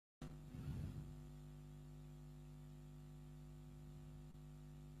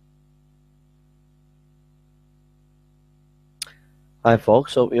Hi,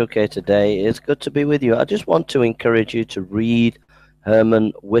 folks. Hope you're okay today. It's good to be with you. I just want to encourage you to read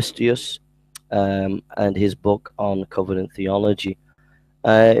Hermann Wistius and his book on covenant theology.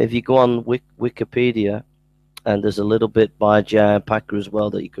 If you go on Wikipedia, and there's a little bit by J.I. Packer as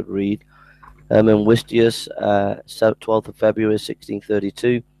well that you could read. Hermann Wistius, 12th of February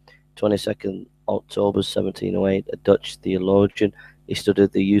 1632, 22nd October 1708, a Dutch theologian. He studied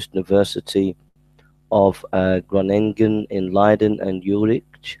at the University of Groningen in Leiden and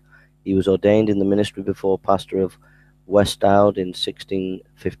Zurich. He was ordained in the ministry before pastor of Westhout in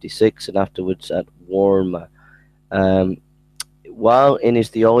 1656 and afterwards at Wormer. While in his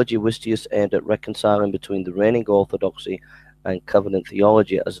theology, Wistius aimed at reconciling between the reigning orthodoxy and covenant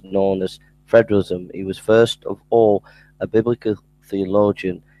theology, as known as federalism. He was first of all a biblical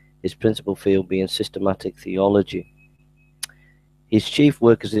theologian, his principal field being systematic theology. His chief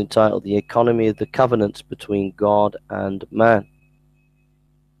work is entitled The Economy of the Covenants Between God and Man.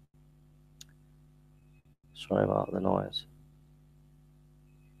 Sorry about the noise.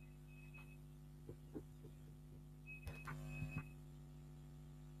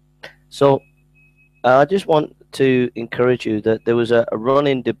 So I just want to encourage you that there was a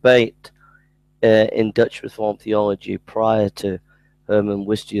running debate in Dutch Reformed theology prior to Hermann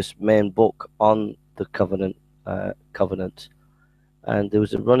Wistius' main book on the covenant. And there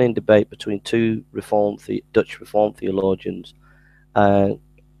was a running debate between two Dutch Reformed theologians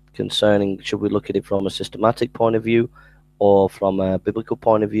concerning should we look at it from a systematic point of view or from a biblical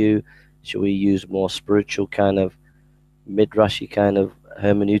point of view. Should we use more spiritual kind of midrashy kind of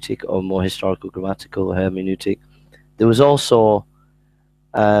hermeneutic or more historical grammatical hermeneutic? There was also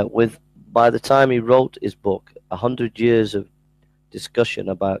by the time he wrote his book, 100 years of discussion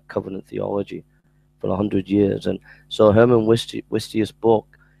about covenant theology for 100 years. And so Hermann Wistius' book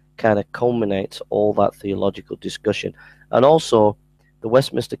kind of culminates all that theological discussion. And also, the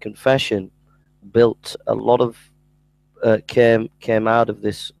Westminster Confession built a lot of, came out of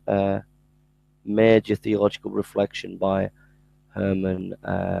this major theological reflection by Hermann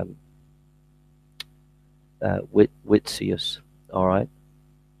Witsius. All right.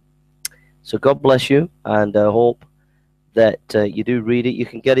 So God bless you, and I hope that you do read it. You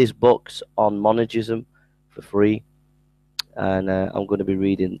can get his books on monergism for free, and I'm going to be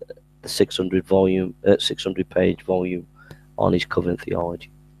reading the 600 page volume on his covenant theology.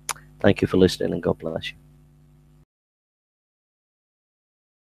 Thank you for listening, and God bless you.